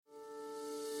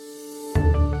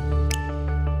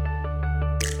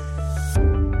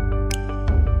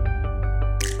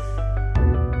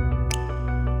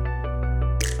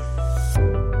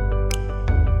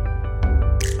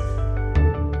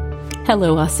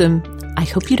Hello, awesome. I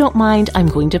hope you don't mind. I'm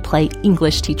going to play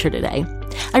English teacher today.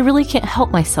 I really can't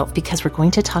help myself because we're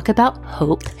going to talk about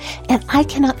hope, and I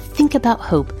cannot think about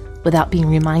hope without being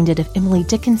reminded of Emily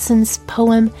Dickinson's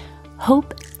poem,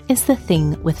 Hope is the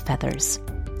Thing with Feathers.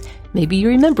 Maybe you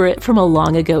remember it from a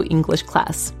long ago English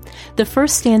class. The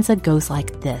first stanza goes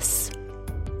like this.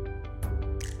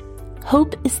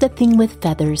 Hope is the thing with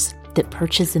feathers that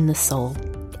perches in the soul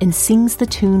and sings the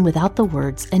tune without the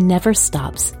words and never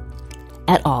stops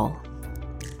at all.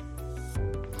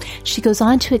 She goes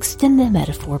on to extend the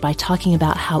metaphor by talking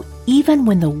about how even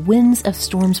when the winds of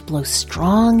storms blow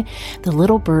strong, the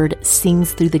little bird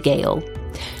sings through the gale.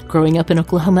 Growing up in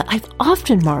Oklahoma, I've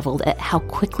often marveled at how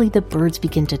quickly the birds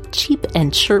begin to cheep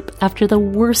and chirp after the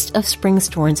worst of spring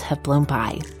storms have blown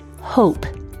by. Hope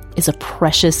is a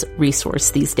precious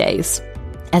resource these days.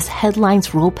 As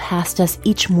headlines roll past us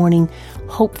each morning,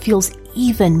 hope feels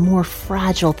even more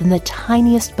fragile than the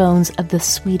tiniest bones of the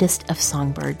sweetest of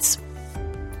songbirds.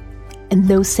 And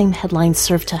those same headlines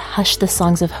serve to hush the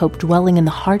songs of hope dwelling in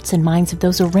the hearts and minds of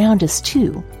those around us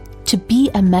too. To be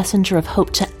a messenger of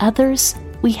hope to others,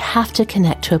 we have to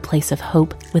connect to a place of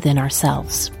hope within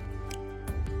ourselves.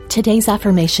 Today's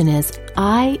affirmation is,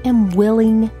 I am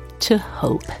willing to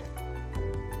hope.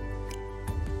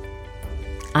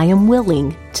 I am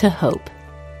willing to hope.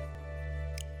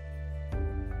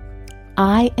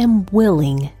 I am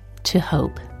willing to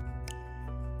hope.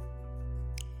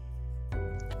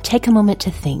 Take a moment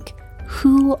to think,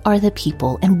 who are the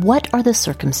people and what are the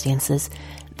circumstances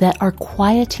that are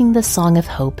quieting the song of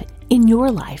hope in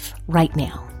your life right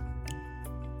now?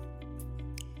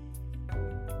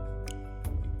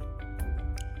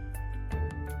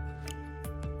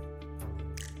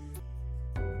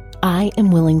 I am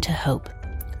willing to hope.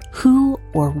 Who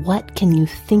or what can you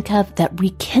think of that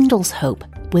rekindles hope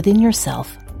within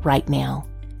yourself right now?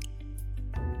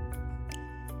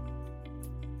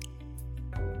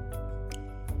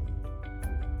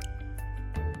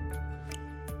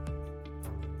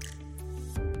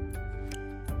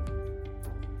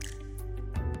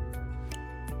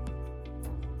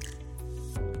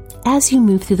 As you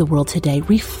move through the world today,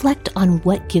 reflect on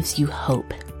what gives you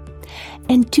hope.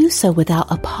 And do so without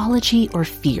apology or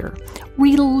fear.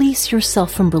 Release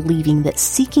yourself from believing that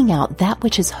seeking out that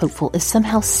which is hopeful is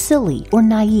somehow silly or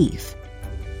naive.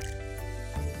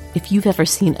 If you've ever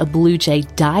seen a blue jay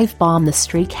dive bomb the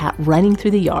stray cat running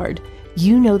through the yard,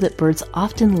 you know that birds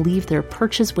often leave their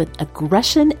perches with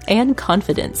aggression and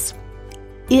confidence.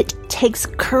 It takes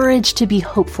courage to be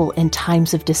hopeful in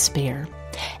times of despair.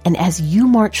 And as you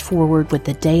march forward with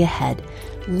the day ahead,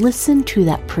 listen to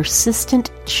that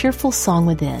persistent, cheerful song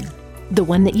within, the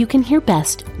one that you can hear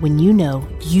best when you know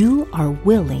you are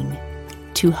willing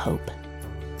to hope.